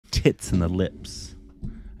tits and the lips.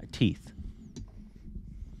 Teeth.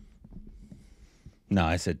 No,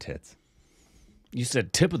 I said tits. You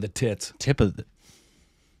said tip of the tits. Tip of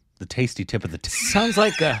the tasty tip of the tits.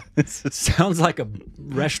 Sounds like a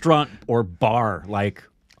restaurant or bar, like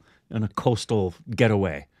on a coastal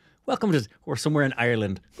getaway. Welcome to, or somewhere in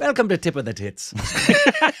Ireland. Welcome to Tip of the Tits.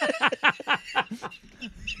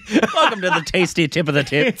 Welcome to the tasty tip of the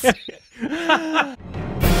tits.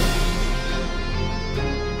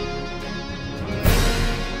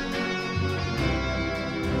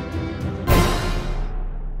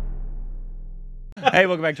 Hey,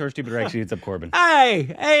 welcome back to our stupid reaction. It's up, Corbin.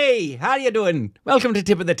 Hey, how you doing? Welcome to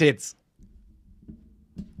Tip of the Tits.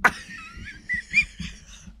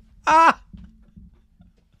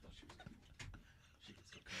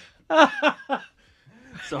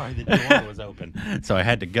 Sorry, the door was open, so I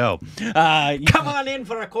had to go. Come on in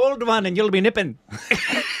for a cold one, and you'll be nipping.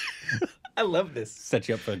 I love this. Set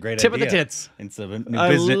you up for a great Tip idea. of the tits. It's a new I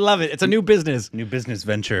business. love it. It's a new business. New business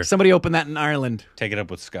venture. Somebody opened that in Ireland. Take it up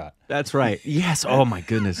with Scott. That's right. Yes. Oh my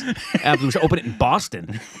goodness. We should open it in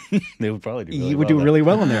Boston. They would probably do. Really You would well do really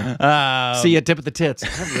well in there. there. See you at Tip of the Tits.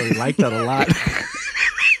 I really like that a lot.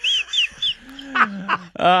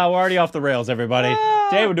 We're already off the rails, everybody.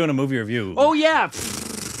 Today we're doing a movie review. Oh yeah.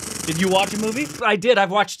 Did you watch a movie? I did.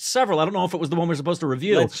 I've watched several. I don't know if it was the one we're supposed to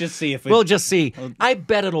review. Let's just see if we'll just see. I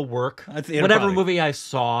bet it'll work. It'll Whatever probably. movie I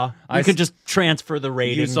saw, I could just transfer the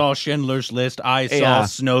rating. You saw Schindler's List. I saw Yeah.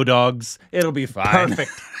 Snow Dogs. It'll be fine.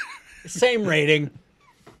 Perfect. Same rating.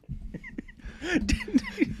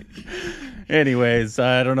 Anyways,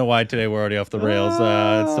 I don't know why today we're already off the rails.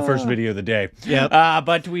 It's the first video of the day. Yep.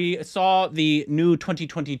 But we saw the new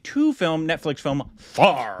 2022 film, Netflix film,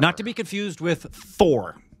 THAR. Not to be confused with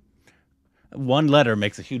Thor. One letter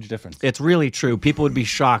makes a huge difference. It's really true. People would be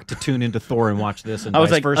shocked to tune into Thor and watch this, and I was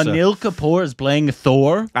vice like, versa. Anil Kapoor is playing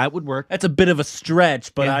Thor? That would work. That's a bit of a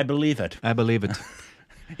stretch, but Yeah. I believe it. I believe it.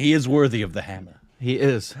 He is worthy of the hammer. He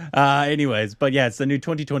is. Anyways, but yeah, it's the new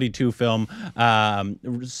 2022 film,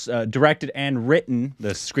 directed and written, the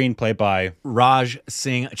screenplay by Raj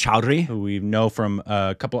Singh Chowdhury. who we know from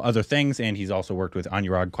a couple other things, and he's also worked with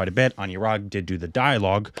Anurag quite a bit. Anurag did do the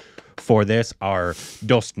dialogue for this. Our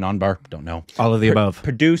Dost Nanbar, don't know. All of the above.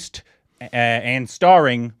 Produced and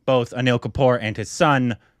starring both Anil Kapoor and his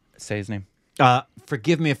son. Say his name.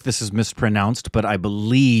 Forgive me if this is mispronounced, but I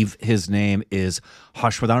believe his name is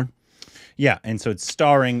Harshvardhan. Yeah, and so it's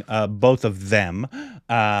starring both of them.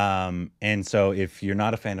 And so if you're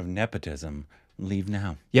not a fan of nepotism, leave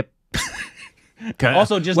now. Yep.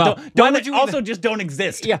 Also, just Well, don't. why would you also, even- just don't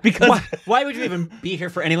exist. Yeah, because why would you even be here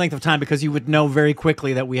for any length of time? Because you would know very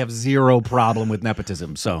quickly that we have zero problem with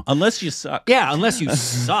nepotism. So unless you suck. yeah, unless you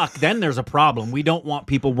suck, then there's a problem. We don't want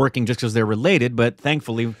people working just because they're related, but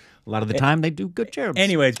thankfully, a lot of the time they do good jobs.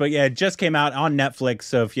 Anyways, but yeah, it just came out on Netflix.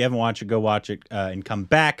 So if you haven't watched it, go watch it and come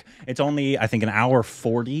back. It's only, I think, an hour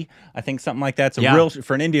 40. I think something like that. So Yeah. real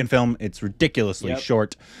for an Indian film, it's ridiculously Yep.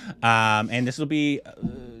 short. And this will be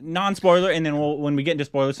non-spoiler. And then when we get into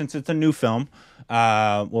spoilers, since it's a new film,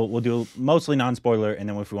 we'll do mostly non-spoiler. And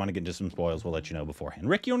then if we want to get into some spoilers, we'll let you know beforehand.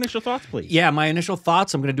 Rick, your initial thoughts, please. Yeah, my initial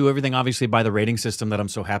thoughts, I'm going to do everything, obviously, by the rating system that I'm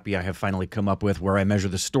so happy I have finally come up with, where I measure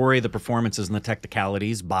the story, the performances, and the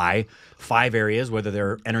technicalities by 5 areas, whether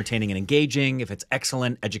they're entertaining and engaging, if it's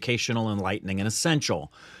excellent, educational, enlightening, and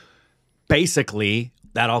essential. Basically,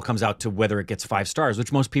 that all comes out to whether it gets 5 stars,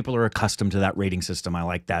 which most people are accustomed to that rating system. I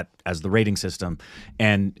like that as the rating system.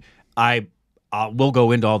 And we'll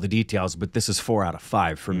go into all the details, but this is 4 out of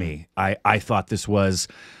 5 for me. I thought this was...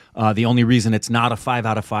 the only reason it's not a 5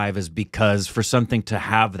 out of 5 is because for something to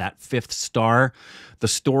have that 5th star, the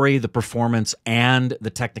story, the performance, and the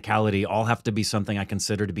technicality all have to be something I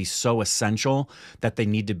consider to be so essential that they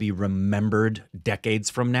need to be remembered decades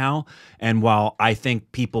from now. And while I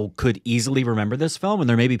think people could easily remember this film, and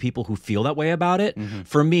there may be people who feel that way about it,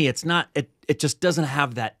 for me, it's not. It just doesn't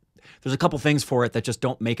have that. There's a couple things for it that just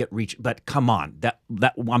don't make it reach. But come on, that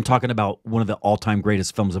I'm talking about one of the all-time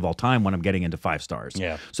greatest films of all time when I'm getting into 5 stars.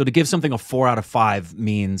 Yeah. So to give something a 4 out of 5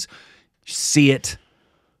 means see it.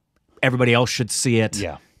 Everybody else should see it.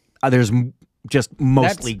 Yeah. There's just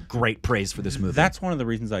mostly great praise for this movie. That's one of the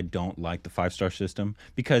reasons I don't like the 5-star system,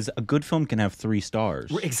 because a good film can have 3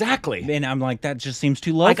 stars. exactly. And I'm like, that just seems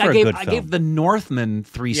too low Like for a good film. I gave The Northman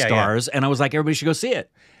 3 Yeah, yeah. stars, and I was like, everybody should go see it.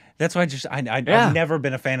 That's why I've never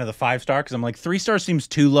been a fan of the 5-star, because I'm like, 3 stars seems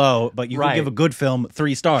too low, but you can Right. give a good film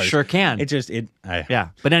 3 stars. Sure can. Yeah.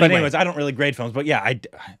 But anyway. anyways, I don't really grade films, but yeah,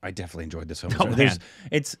 I definitely enjoyed this film. Oh, So man.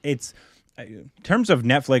 it's in terms of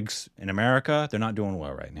Netflix in America, they're not doing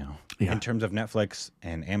well right now. Yeah. In terms of Netflix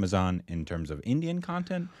and Amazon, in terms of Indian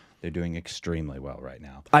content, They're doing extremely well right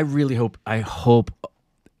now. I really hope. I hope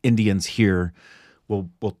Indians here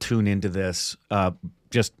will tune into this.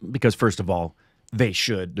 Just because, first of all, they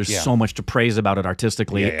should. There's so much to praise about it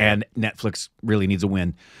artistically, and Netflix really needs a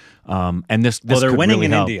win. And this they're could winning really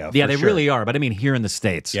in help. India. Yeah, for they sure. really are. But I mean, here in the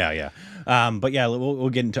States. Yeah. But yeah, we'll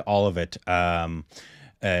get into all of it.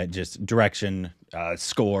 Just direction,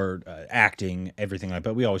 score, acting, everything like that.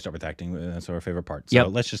 But we always start with acting. That's our favorite part. So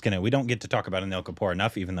let's just get it. We don't get to talk about Anil Kapoor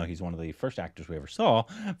enough, even though he's one of the first actors we ever saw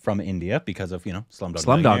from India because of, Slumdog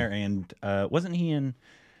Millionaire. And wasn't he in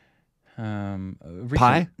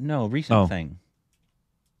Pie? No, recent thing.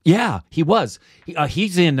 Yeah, he was.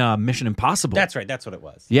 He's in Mission Impossible. That's right. That's what it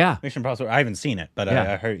was. Yeah. Mission Impossible. I haven't seen it, but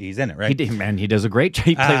I heard he's in it, right? He does a great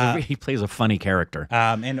job. He plays a funny character.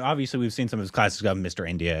 And obviously, we've seen some of his classics of Mr.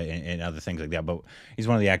 India and other things like that. But he's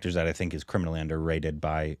one of the actors that I think is criminally underrated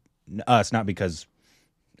by us, not because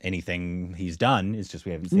anything he's done. It's just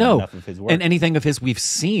we haven't seen enough of his work. And anything of his we've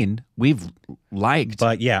seen, we've liked.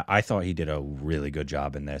 But yeah, I thought he did a really good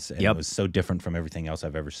job in this. And it was so different from everything else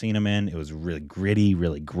I've ever seen him in. It was really gritty,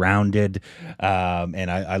 really grounded. And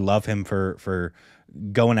I love him for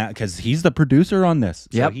going out because he's the producer on this.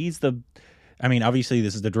 So he's obviously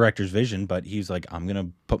this is the director's vision, but he's like, I'm going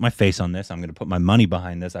to put my face on this. I'm going to put my money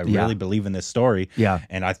behind this. I really believe in this story. Yeah.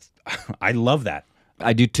 And I love that.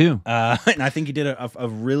 I do too. And I think he did a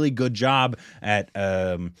really good job at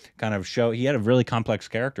kind of show. He had a really complex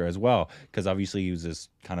character as well, because obviously he was this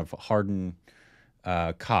kind of hardened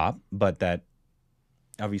cop, but that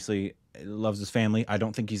obviously loves his family. I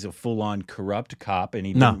don't think he's a full-on corrupt cop, and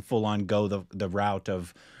he didn't full-on go the route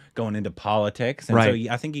of going into politics. And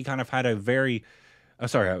so I think he kind of had a very... Oh,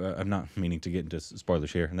 sorry, I'm not meaning to get into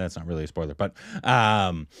spoilers here, and that's not really a spoiler. But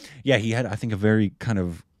he had, I think, a very kind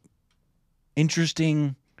of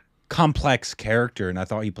interesting, complex character, and I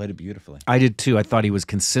thought he played it beautifully. I did too. I thought he was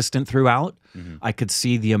consistent throughout. I could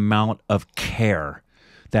see the amount of care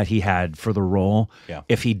that he had for the role. Yeah.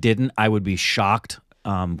 If he didn't, I would be shocked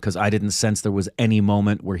because I didn't sense there was any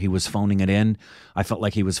moment where he was phoning it in. I felt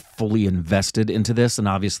like he was fully invested into this, and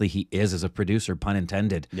obviously he is as a producer, pun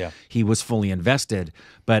intended. Yeah. He was fully invested.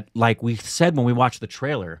 But like we said when we watched the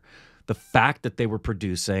trailer, the fact that they were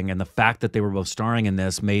producing and the fact that they were both starring in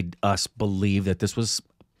this made us believe that this was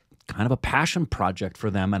kind of a passion project for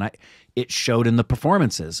them, and it showed in the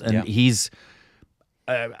performances. And he's,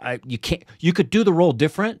 you could do the role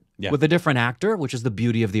different with a different actor, which is the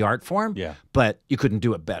beauty of the art form. Yeah, but you couldn't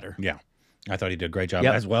do it better. Yeah, I thought he did a great job,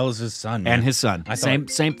 as well as his son, man. And his son. Same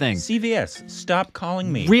thing. CVS, stop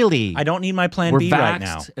calling me. Really, I don't need my plan We're B vaxxed, right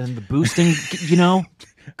now. And the boosting,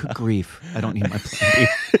 good grief, I don't need my plan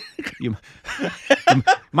B. You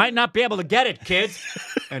might not be able to get it, kids.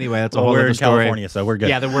 Anyway, that's a whole we're other in story. California, so we're good.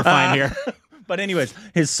 Yeah, then we're fine here. But anyways,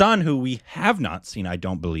 his son, who we have not seen, I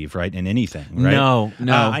don't believe, right, in anything, right? No.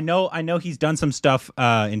 I know he's done some stuff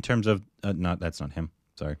in terms of that's not him.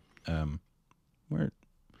 Sorry. Where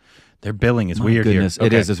their billing is weird goodness, here.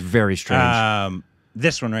 It is. It's very strange.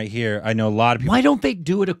 This one right here, I know a lot of people. Why don't they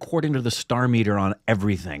do it according to the star meter on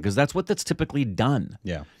everything? Because that's typically done.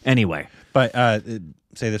 Yeah. Anyway. But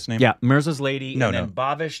say this name. Yeah, Mirza's Lady. No, and then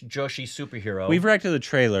Bhavish Joshi Superhero. We've reacted to the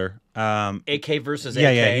trailer. AK versus AK.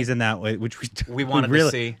 Yeah, he's in that way, which we wanted to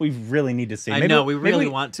see. We really need to see. I know, we really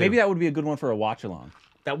want to. Maybe that would be a good one for a watch along.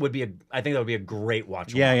 I think that would be a great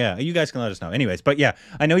watch. Yeah. You guys can let us know. Anyways, but yeah,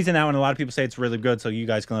 I know he's in that one. A lot of people say it's really good, so you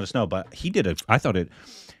guys can let us know. But he did I thought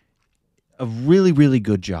a really, really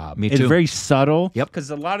good job. Me too. It's very subtle. Yep. Because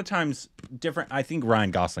a lot of times, I think Ryan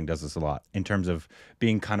Gosling does this a lot in terms of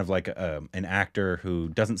being kind of like an actor who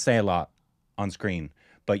doesn't say a lot on screen,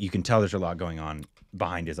 but you can tell there's a lot going on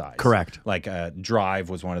behind his eyes. Correct. Like Drive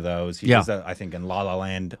was one of those. He does that, I think, in La La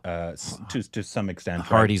Land to some extent.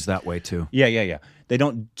 Hardy's that way too. Yeah. They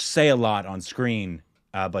don't say a lot on screen,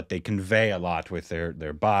 but they convey a lot with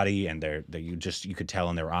their body and you could tell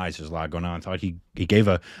in their eyes there's a lot going on. I thought he gave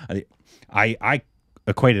I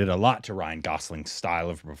equated it a lot to Ryan Gosling's style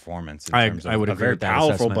of performance in terms of I would agree very with that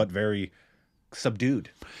powerful assessment. but very subdued.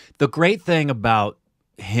 The great thing about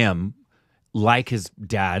him, like his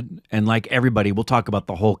dad and like everybody, we'll talk about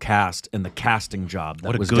the whole cast and the casting job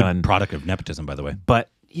that was done. What a good product of nepotism, by the way. But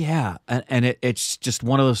yeah, and it's just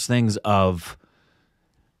one of those things of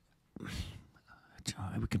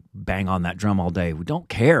we could bang on that drum all day. We don't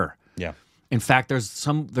care. Yeah. In fact, there's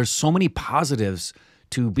so many positives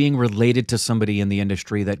to being related to somebody in the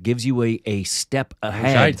industry that gives you a step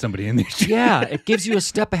ahead. I somebody in the industry. Yeah, it gives you a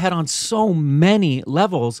step ahead on so many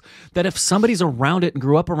levels that if somebody's around it and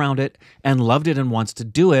grew up around it and loved it and wants to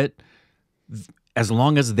do it, as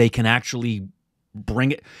long as they can actually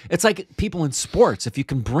bring it. It's like people in sports. If you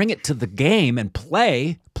can bring it to the game and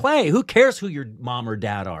play. Who cares who your mom or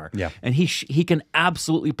dad are? Yeah. And he can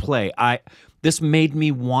absolutely play. This made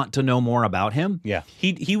me want to know more about him. Yeah,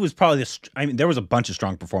 he was probably I mean, there was a bunch of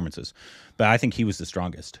strong performances, but I think he was the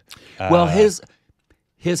strongest. Well, his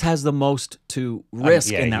has the most to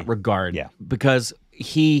risk in that regard. Yeah. Because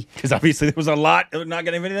obviously there was a lot. Not going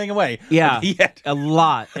to give anything away. Yeah, he had a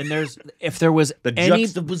lot. And if there was the any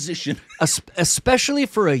juxtaposition, especially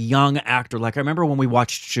for a young actor, like I remember when we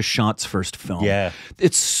watched Shashant's first film. Yeah,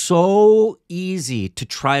 it's so easy to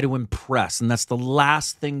try to impress, and that's the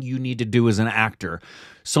last thing you need to do as an actor.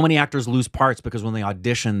 So many actors lose parts because when they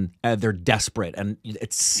audition, they're desperate, and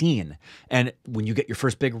it's seen. And when you get your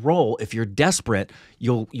first big role, if you're desperate,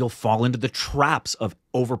 you'll fall into the traps of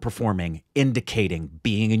overperforming, indicating,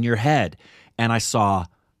 being in your head. And I saw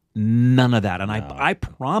none of that. And I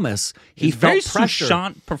promise he felt very pressure.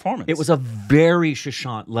 Shashant performance. It was a very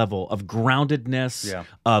Shashant level of groundedness,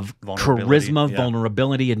 of charisma,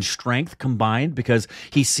 vulnerability, and strength combined, because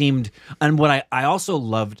he seemed, and what I also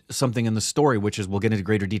loved something in the story, which is we'll get into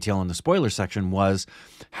greater detail in the spoiler section, was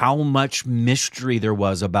how much mystery there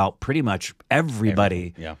was about pretty much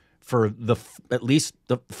everybody. Yeah. For at least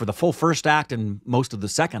for the full first act and most of the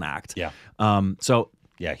second act. Yeah.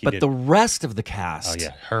 Yeah, but the rest of the cast. Oh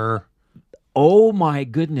yeah, her. Oh my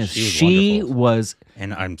goodness, she was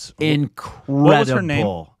and I'm incredible. What was her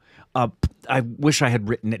name? I wish I had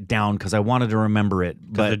written it down because I wanted to remember it.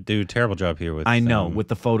 But they do a terrible job here with. I know with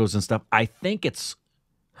the photos and stuff. I think it's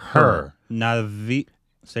her.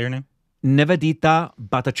 Say her name. Nivedita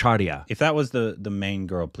Bhattacharya. If that was the main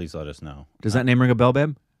girl, please let us know. Does that name ring a bell,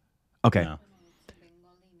 babe? Okay. No.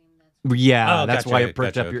 Yeah, that's why it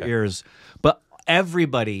perked up your ears. But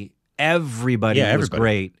everybody was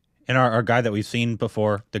great. And our guy that we've seen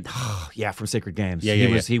before, from Sacred Games. Yeah,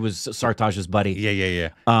 he was Sartaj's buddy.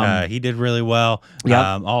 Yeah. He did really well.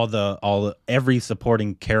 Yeah. Every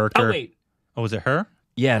supporting character. Oh wait. Oh, was it her?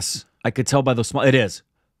 Yes, I could tell by the small. It is.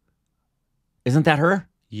 Isn't that her?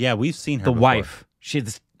 Yeah, we've seen her. The before. wife. She had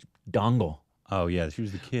this dongle. Oh yeah, she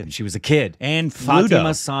was the kid. She was a kid. And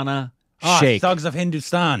Fatima Sana Shaikh. Thugs of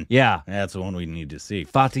Hindustan. Yeah, that's the one we need to see.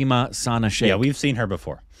 Fatima Sana Shaikh. Yeah, we've seen her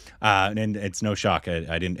before, and it's no shock.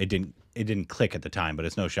 It didn't click at the time, but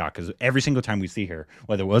it's no shock because every single time we see her,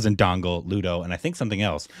 whether it was in Dongle, Ludo, and I think something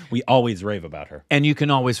else, we always rave about her. And you can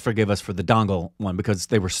always forgive us for the Dongle one because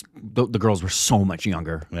they were the girls were so much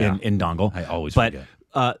younger in Dongle. I always forget.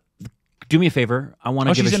 Do me a favor. I want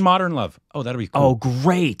to. Oh, she's in Modern Love. Oh, that'll be cool. Oh,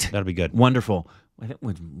 great. That'll be good. Wonderful. I think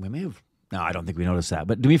we may have. No, I don't think we noticed that.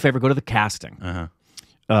 But do me a favor. Go to the casting.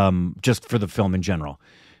 Just for the film in general.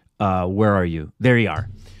 Where are you? There you are.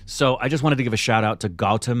 So I just wanted to give a shout out to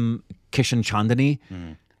Gautam Kishan Chandani.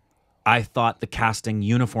 I thought the casting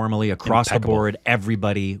uniformly across the board,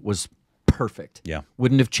 everybody was perfect. Yeah.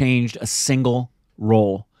 Wouldn't have changed a single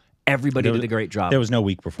role. Everybody did a great job. There was no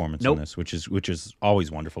weak performance in this, which is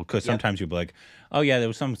always wonderful. Because sometimes you'll be like, oh yeah, there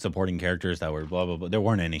was some supporting characters that were blah blah blah. There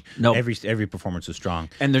weren't any. No, every performance was strong.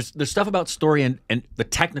 And there's stuff about story and the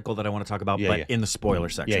technical that I want to talk about, in the spoiler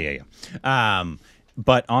section.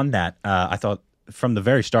 But on that, I thought from the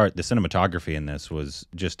very start, the cinematography in this was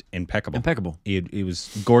just impeccable. Impeccable. It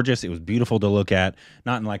was gorgeous. It was beautiful to look at,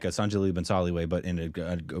 not in like a Sanjali Bansali way, but in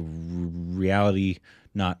a reality,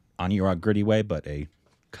 not on your gritty way, but a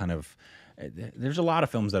kind of. There's a lot of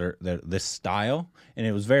films that are this style, and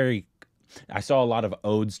it was very. I saw a lot of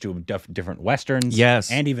odes to different westerns,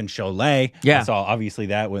 and even Sholay. Yeah, I saw obviously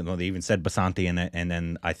that when they even said Basanti in it, and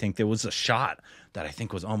then I think there was a shot that I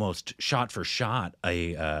think was almost shot for shot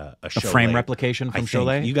a frame replication from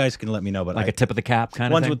Sholay. You guys can let me know, but like a tip of the cap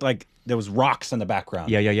kind of ones thing? with like there was rocks in the background.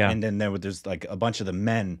 Yeah. And then there's like a bunch of the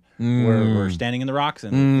men were standing in the rocks,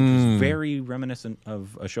 and which was very reminiscent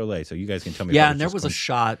of a Sholay. So you guys can tell me. Yeah, and there was a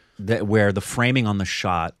shot where the framing on the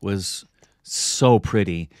shot was so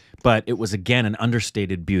pretty. But it was, again, an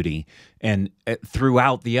understated beauty. And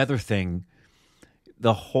throughout the other thing,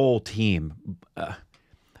 the whole team,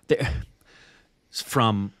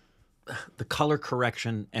 from the color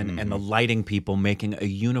correction and the lighting people making a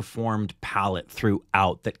uniformed palette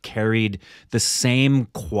throughout that carried the same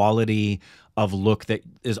quality of look that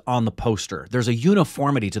is on the poster. There's a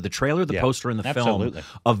uniformity to the trailer, the poster, and the film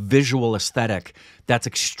of visual aesthetic that's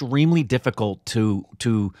extremely difficult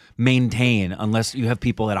to maintain unless you have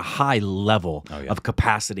people at a high level of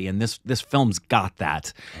capacity. And this film's got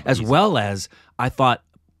that. As well as I thought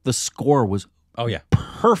the score was Oh yeah,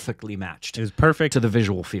 perfectly matched. it was perfect to the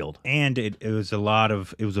visual field, and it was a lot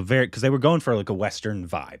of it was a very because they were going for like a Western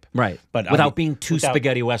vibe, right? But without being too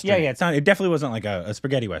spaghetti Western. Yeah, it's not. It definitely wasn't like a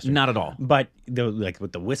spaghetti Western, not at all. But like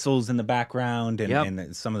with the whistles in the background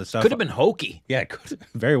and some of the stuff could have been hokey. Yeah, it could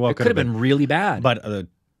very well could have been really bad. But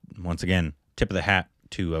once again, tip of the hat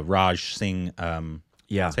to Raj Singh.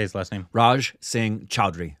 Say his last name. Raj Singh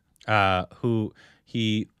Chaudhry. Who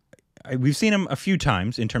we've seen him a few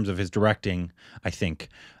times in terms of his directing, I think,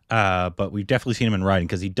 but we've definitely seen him in writing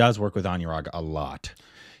because he does work with Anurag a lot.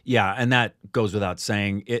 Yeah, and that goes without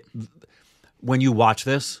saying. When you watch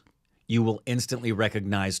this, you will instantly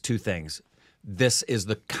recognize two things. This is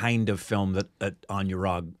the kind of film that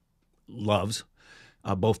Anurag loves,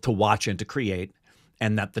 both to watch and to create,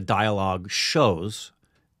 and that the dialogue shows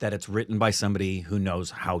that it's written by somebody who knows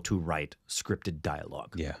how to write scripted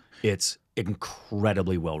dialogue. Yeah. It's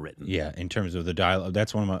incredibly well written. Yeah, in terms of the dialogue,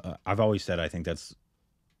 that's one of my. I've always said I think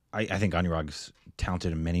Anurag's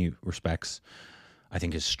talented in many respects. I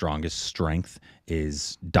think his strongest strength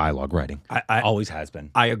is dialogue writing. I always has been.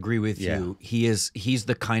 I agree with you. He's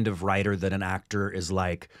the kind of writer that an actor is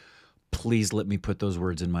like, please let me put those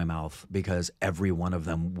words in my mouth because every one of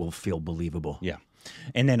them will feel believable. Yeah.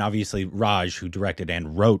 And then obviously Raj, who directed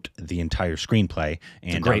and wrote the entire screenplay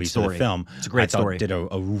and great story. the film, it's a great story. Did a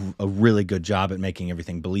really good job at making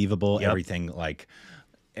everything believable. Yep.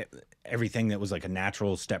 Everything that was like a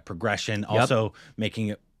natural step progression. Also making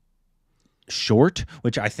it short,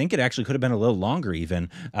 which I think it actually could have been a little longer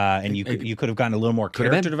even. And you could have gotten a little more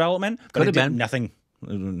character development. Could have been. Nothing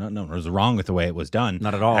was wrong with the way it was done.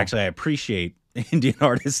 Not at all. Actually, I appreciate Indian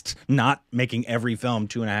artists not making every film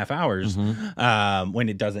 2.5 hours when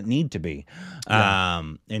it doesn't need to be.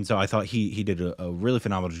 And so I thought he did a really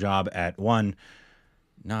phenomenal job at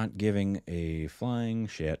not giving a flying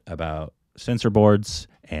shit about censor boards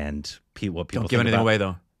and what people don't give anything away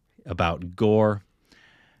though about gore.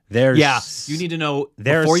 You need to know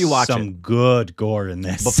before you watch some good gore in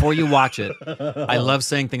this. Before you watch it, I love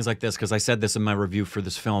saying things like this because I said this in my review for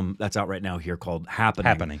this film that's out right now here called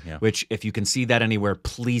Happening. Yeah. Which, if you can see that anywhere,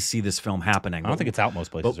 please see this film Happening. I don't think it's out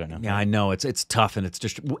most places right now. Yeah, I know it's tough and it's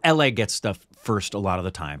just LA gets stuff first a lot of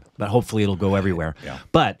the time, but hopefully it'll go everywhere. Yeah.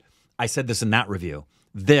 But I said this in that review.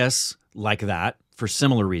 This, like that, for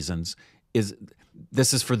similar reasons,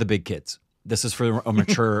 this is for the big kids. This is for a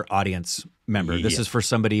mature audience member. This is for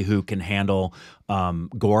somebody who can handle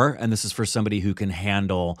gore, and this is for somebody who can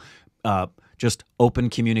handle just open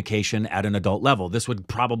communication at an adult level. This would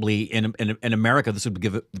probably, in America, this would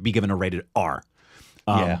be given a rated R.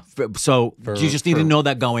 So you just need to know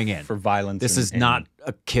that going in. For violence. This is not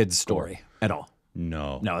a kid's story at all.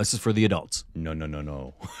 No, this is for the adults.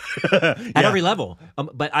 No. At every level.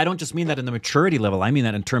 But I don't just mean that in the maturity level. I mean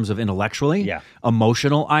that in terms of intellectually,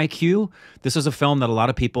 emotional IQ. This is a film that a lot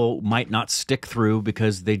of people might not stick through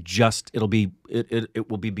because it will be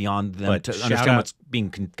beyond them to understand what's being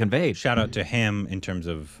conveyed. Shout out to him in terms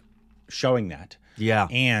of showing that. Yeah.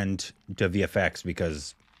 And to VFX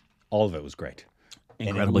because all of it was great.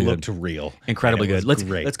 Incredibly and it looked real. Incredibly good. Let's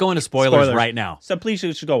go into spoilers right now. So please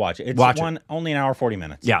you should go watch it. It's only an hour 40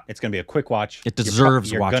 minutes. Yeah. It's going to be a quick watch. It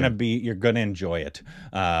deserves watching. You're going to enjoy it.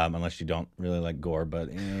 Unless you don't really like gore, but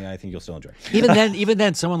I think you'll still enjoy it. Even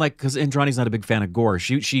then someone like cuz Indrani's not a big fan of gore.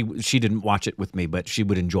 She didn't watch it with me, but she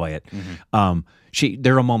would enjoy it.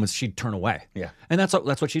 There are moments she'd turn away. Yeah. And that's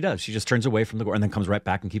what she does. She just turns away from the gore and then comes right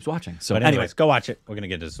back and keeps watching. So but anyways, go watch it. We're going to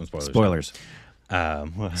get into some spoilers.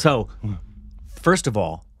 So first of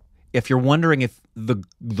all, if you're wondering if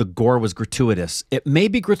the gore was gratuitous, it may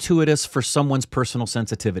be gratuitous for someone's personal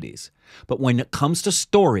sensitivities. But when it comes to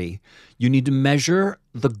story, you need to measure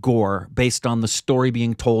the gore based on the story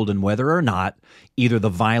being told and whether or not either the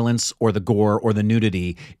violence or the gore or the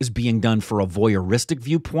nudity is being done for a voyeuristic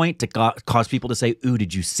viewpoint to cause people to say, ooh,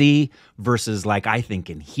 did you see? Versus like I think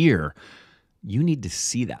in here, you need to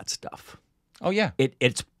see that stuff. Oh yeah,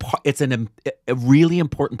 it's a really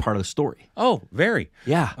important part of the story. Oh, very.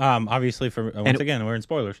 Yeah. Obviously, again, we're in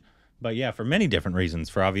spoilers, but yeah, for many different reasons.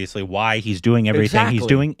 For obviously why he's doing everything he's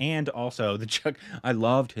doing, and also the Chuck. I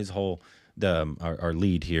loved his whole our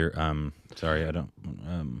lead here. Sorry, I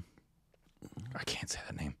don't. I can't say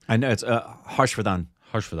that name. I know it's Harshvardhan.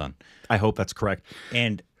 Harshvardhan. I hope that's correct.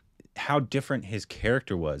 And how different his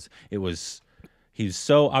character was. He's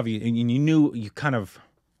so obvious, and you kind of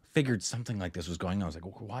figured something like this was going on. I was like,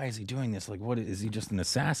 well, why is he doing this? Like, what is he just an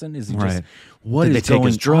assassin? Is he just what Did is they take going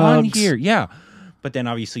his drugs? on here? Yeah. But then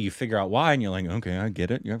obviously you figure out why, and you're like, okay, I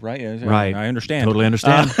get it. You're right. Right. I understand. Totally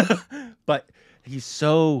understand. But he's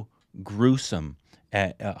so gruesome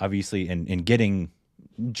at obviously in getting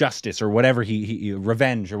justice or whatever he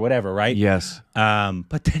revenge or whatever, right? Yes.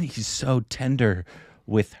 But then he's so tender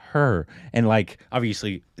with her, and like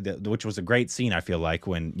obviously, which was a great scene. I feel like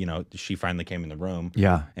when she finally came in the room,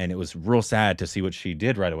 Yeah, and it was real sad to see what she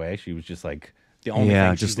did right away. She was just like the only yeah,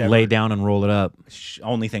 thing just she's lay down and roll it up.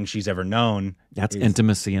 only thing she's ever known. That's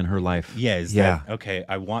intimacy in her life. Yeah, is that okay?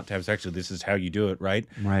 I want to have sex. This is how you do it, right?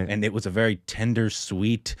 Right. And it was a very tender,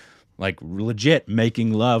 sweet, like legit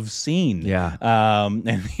making love scene. Yeah.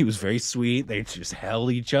 And he was very sweet. They just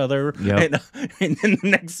held each other. Yep. And then the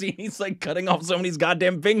next scene, he's like cutting off somebody's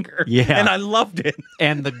goddamn finger. Yeah. And I loved it.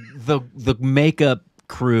 And the makeup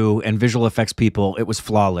crew and visual effects people, it was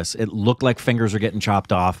flawless. It looked like fingers are getting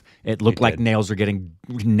chopped off. It looked like nails are getting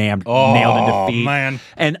nailed into feet. Man.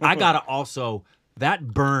 And I gotta also,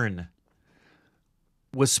 that burn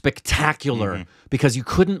was spectacular because you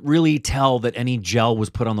couldn't really tell that any gel was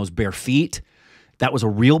put on those bare feet. That was a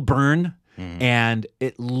real burn, and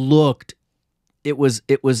it was,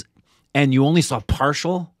 and you only saw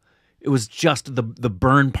partial. It was just the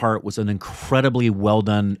burn part was an incredibly well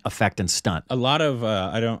done effect and stunt. A lot of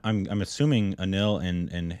I'm assuming Anil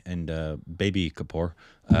and Baby Kapoor,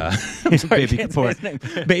 Baby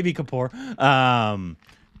Kapoor. Baby Kapoor,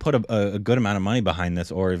 put a good amount of money behind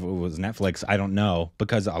this, or if it was Netflix, I don't know,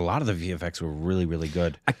 because a lot of the VFX were really, really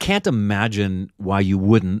good. I can't imagine why you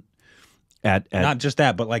wouldn't. At not just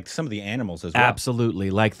that, but like some of the animals as well. Absolutely,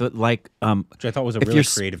 which I thought was a really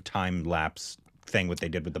creative time lapse thing. What they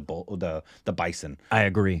did with the bison. I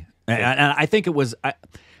agree, and I think it was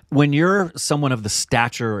when you're someone of the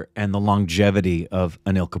stature and the longevity of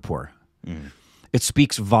Anil Kapoor. It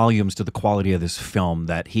speaks volumes to the quality of this film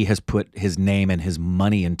that he has put his name and his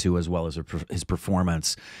money into, as well as his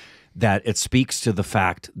performance. That it speaks to the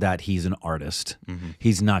fact that he's an artist.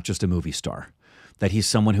 He's not just a movie star. That he's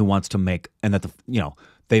someone who wants to make, and that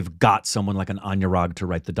they've got someone like an Anurag to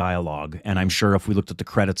write the dialogue. And I'm sure if we looked at the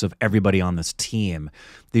credits of everybody on this team,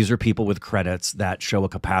 these are people with credits that show a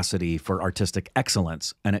capacity for artistic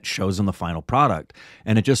excellence, and it shows in the final product.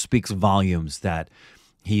 And it just speaks volumes that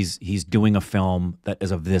he's doing a film that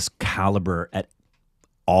is of this caliber at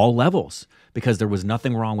all levels, because there was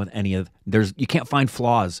nothing wrong with any of you can't find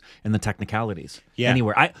flaws in the technicalities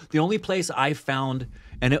anywhere. The only place I found,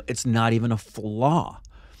 and it's not even a flaw,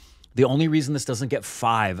 the only reason this doesn't get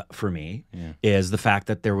 5 for me is the fact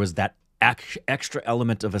that there was that extra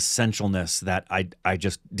element of essentialness that I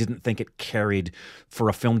just didn't think it carried for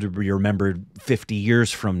a film to be remembered 50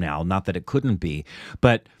 years from now. Not that it couldn't be,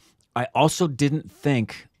 but I also didn't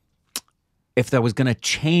think if that was going to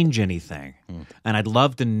change anything. And I'd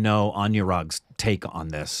love to know Anurag's take on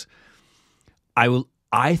this.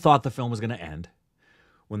 I thought the film was going to end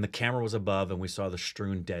when the camera was above and we saw the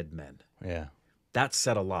strewn dead men. Yeah. That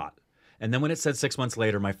said a lot. And then when it said 6 months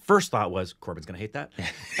later, my first thought was, Corbin's going to hate that.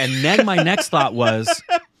 And then my next thought was,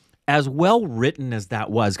 as well written as that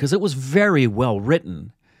was, because it was very well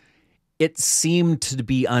written, it seemed to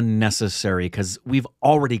be unnecessary because we've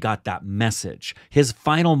already got that message. His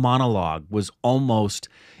final monologue was almost,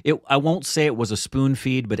 I won't say it was a spoon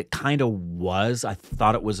feed, but it kind of was. I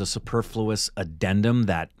thought it was a superfluous addendum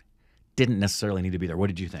that didn't necessarily need to be there. What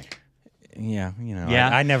did you think? Yeah,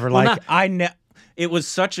 I never liked it was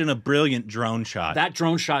such a brilliant drone shot. That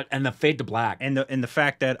drone shot and the fade to black. And the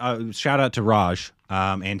fact that, shout out to Raj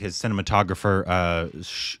and his cinematographer,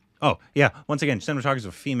 once again,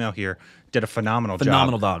 cinematographer female here did a phenomenal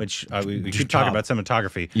job. Which we should talk about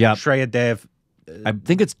cinematography. Yeah, Shreya Dev. I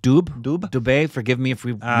think it's Dubé. Forgive me if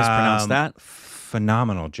we mispronounced that.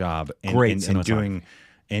 Phenomenal job. Great in doing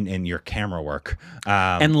in your camera work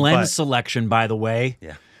and lens selection. By the way,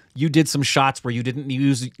 you did some shots where you didn't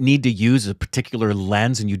need to use a particular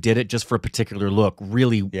lens, and you did it just for a particular look.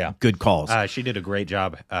 Really good calls. She did a great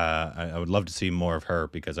job. I would love to see more of her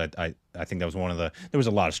because I think that was there was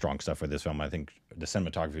a lot of strong stuff for this film. I think the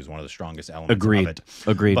cinematography was one of the strongest elements of it.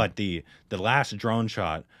 Agreed. But the last drone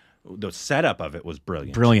shot, the setup of it was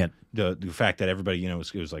brilliant. The fact that everybody, it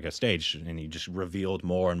was like a stage, and he just revealed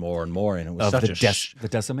more and more and more, and it was the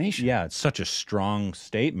decimation. Yeah, it's such a strong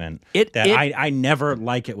statement I never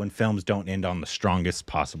like it when films don't end on the strongest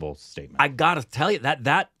possible statement. I gotta tell you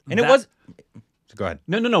that it was. Go ahead.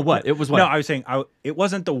 No. What it was? What? No, I was saying it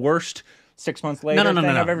wasn't the worst 6 months later. No, thing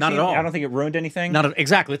I've ever not seen. at all. I don't think it ruined anything.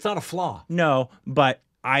 Exactly. It's not a flaw. No, but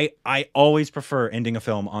I always prefer ending a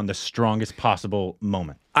film on the strongest possible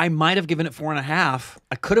moment. I might have given it 4.5.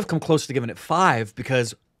 I could have come close to giving it 5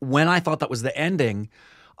 because when I thought that was the ending,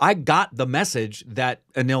 I got the message that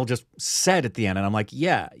Anil just said at the end. And I'm like,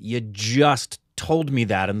 yeah, you just told me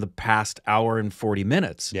that in the past hour and 40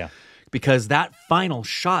 minutes. Yeah. Because that final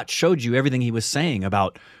shot showed you everything he was saying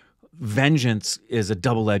about vengeance is a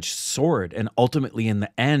double-edged sword, and ultimately in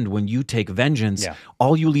the end, when you take vengeance,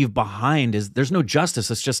 all you leave behind is there's no justice.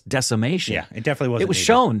 It's just decimation. Yeah, it definitely wasn't. It was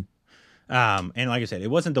shown. And like I said, it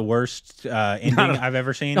wasn't the worst ending I've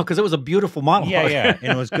ever seen. No, because it was a beautiful monologue. Yeah,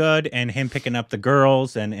 and it was good, and him picking up the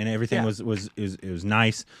girls, and everything was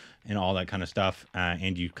nice, and all that kind of stuff.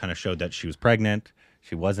 And you kind of showed that she was pregnant.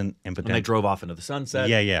 She wasn't impotent. And they drove off into the sunset.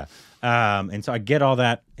 Yeah. And so I get all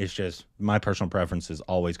that. It's just my personal preference is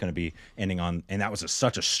always going to be ending on, and that was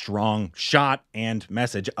such a strong shot and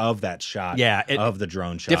message of that shot. Yeah, of the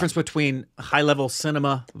drone shot. Difference between high level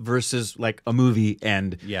cinema versus like a movie,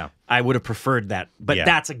 and I would have preferred that. But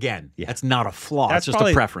that's that's not a flaw. It's just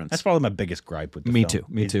a preference. That's probably my biggest gripe with the film.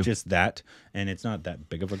 Me too. It's just that, and it's not that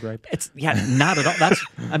big of a gripe. It's not at all.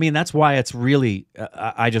 That's why it's really.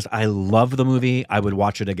 I love the movie. I would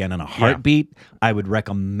watch it again in a heartbeat. I would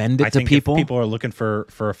recommend it to people. If people are looking for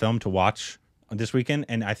a film to watch this weekend,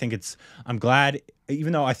 and I think I'm glad,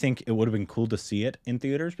 even though I think it would have been cool to see it in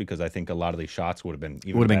theaters, because I think a lot of these shots would have been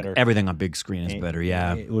even better. Everything on big screen is better.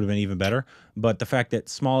 Yeah, it would have been even better. But the fact that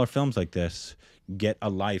smaller films like this get a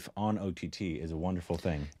life on OTT is a wonderful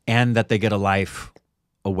thing, and that they get a life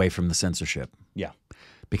away from the censorship. Yeah,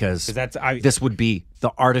 because this would be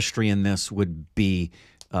the artistry in this would be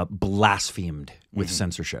blasphemed with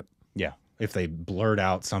censorship. Yeah, if they blurred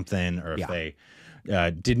out something, or if they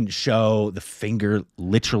didn't show the finger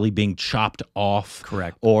literally being chopped off,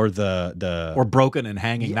 correct, or the or broken and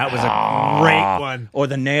hanging. That was a great one. Or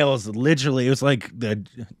the nails. Literally, it was like the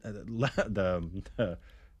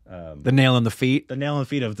nail in the feet. The nail in the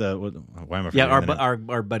feet of the. Why am I forgetting? Yeah,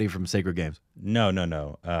 our buddy from Sacred Games. No.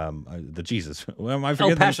 The Jesus. Why am I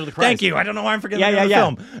forgetting? Passion of the Christ. Thank you. I don't know why I'm forgetting the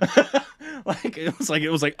film. Like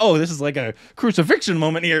it was like, oh, this is like a crucifixion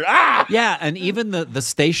moment here. Yeah, and even the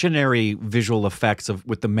stationary visual effects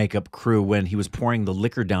with the makeup crew when he was pouring the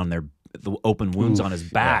liquor down the open wounds on his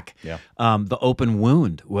back. Yeah. The open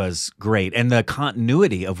wound was great, and the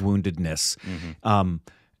continuity of woundedness.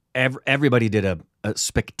 Everybody did a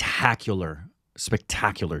spectacular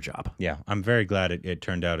job. Yeah, I'm very glad it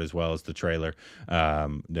turned out as well as the trailer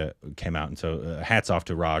that came out. And so hats off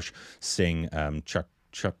to Raj Singh, Chuck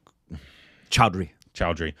Chowdhury.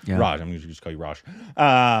 Yeah. Raj, I'm going to just call you Raj.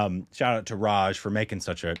 Shout out to Raj for making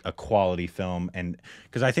such a quality film, and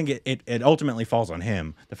because I think it ultimately falls on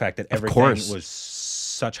him, the fact that everything was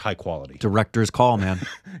such high quality. Director's call, man.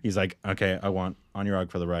 He's like, okay, I want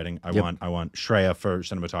Anurag for the writing. I want Shreya for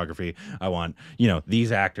cinematography. I want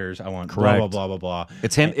these actors. I want blah blah blah blah blah.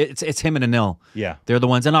 It's him. It's him and Anil. Yeah, they're the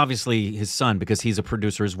ones, and obviously his son, because he's a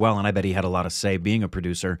producer as well, and I bet he had a lot of say being a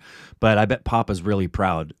producer. But I bet Papa's really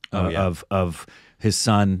proud of his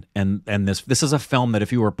son, and this is a film that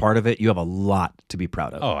if you were part of it, you have a lot to be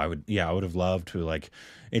proud of. Oh, I would have loved to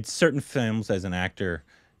it's certain films as an actor.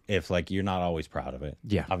 If you're not always proud of it,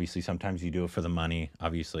 obviously sometimes you do it for the money.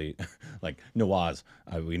 Obviously, like NAVDAR,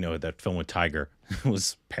 we know that film with Tiger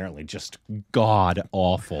was apparently just god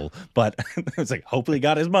awful, but it's like hopefully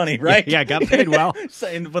got his money, right? Yeah, got paid well.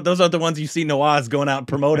 But those are the ones you see NAVDAR going out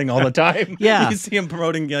promoting all the time. Yeah, you see him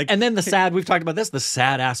promoting and then we've talked about this, the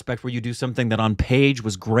sad aspect where you do something that on page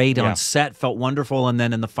was great, on set felt wonderful, and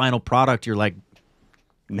then in the final product you're like,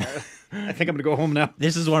 I think I'm gonna go home now.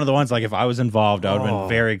 This is one of the ones, if I was involved, I would have been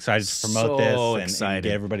very excited to promote this and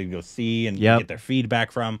get everybody to go see and get their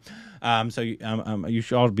feedback from. So you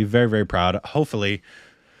should all be very, very proud. Hopefully,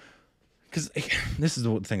 because this is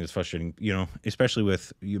the thing that's frustrating, especially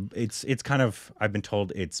with you. It's kind of, I've been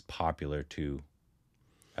told it's popular to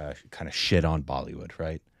kind of shit on Bollywood,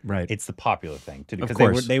 right? Right. It's the popular thing to do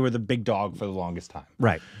because they were the big dog for the longest time,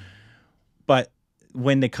 right? But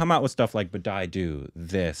when they come out with stuff like Badai Do,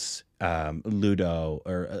 this, Ludo,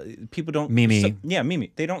 or people don't... Mimi.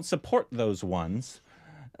 Mimi. They don't support those ones.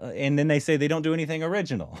 And then they say they don't do anything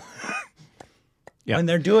original. When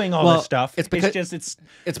they're doing all this stuff, it's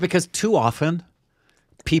because too often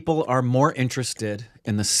people are more interested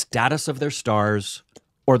in the status of their stars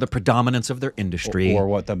or the predominance of their industry. Or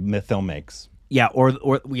what the film makes. Yeah, or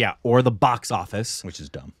the box office. Which is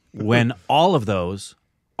dumb. When all of those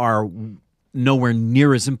are nowhere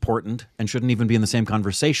near as important and shouldn't even be in the same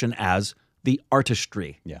conversation as the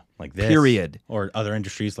artistry. Yeah, like this. Period. Or other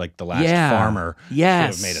industries like The Last Farmer should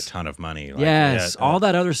have made a ton of money. All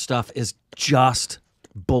that other stuff is just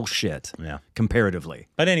bullshit. Yeah. Comparatively.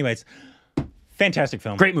 But anyways, fantastic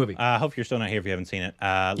film. Great movie. I hope you're still not here if you haven't seen it.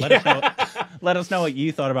 Let us know what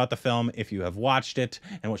you thought about the film, if you have watched it,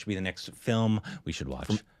 and what should be the next film we should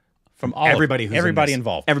watch. From all everybody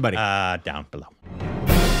involved. Everybody. Down below.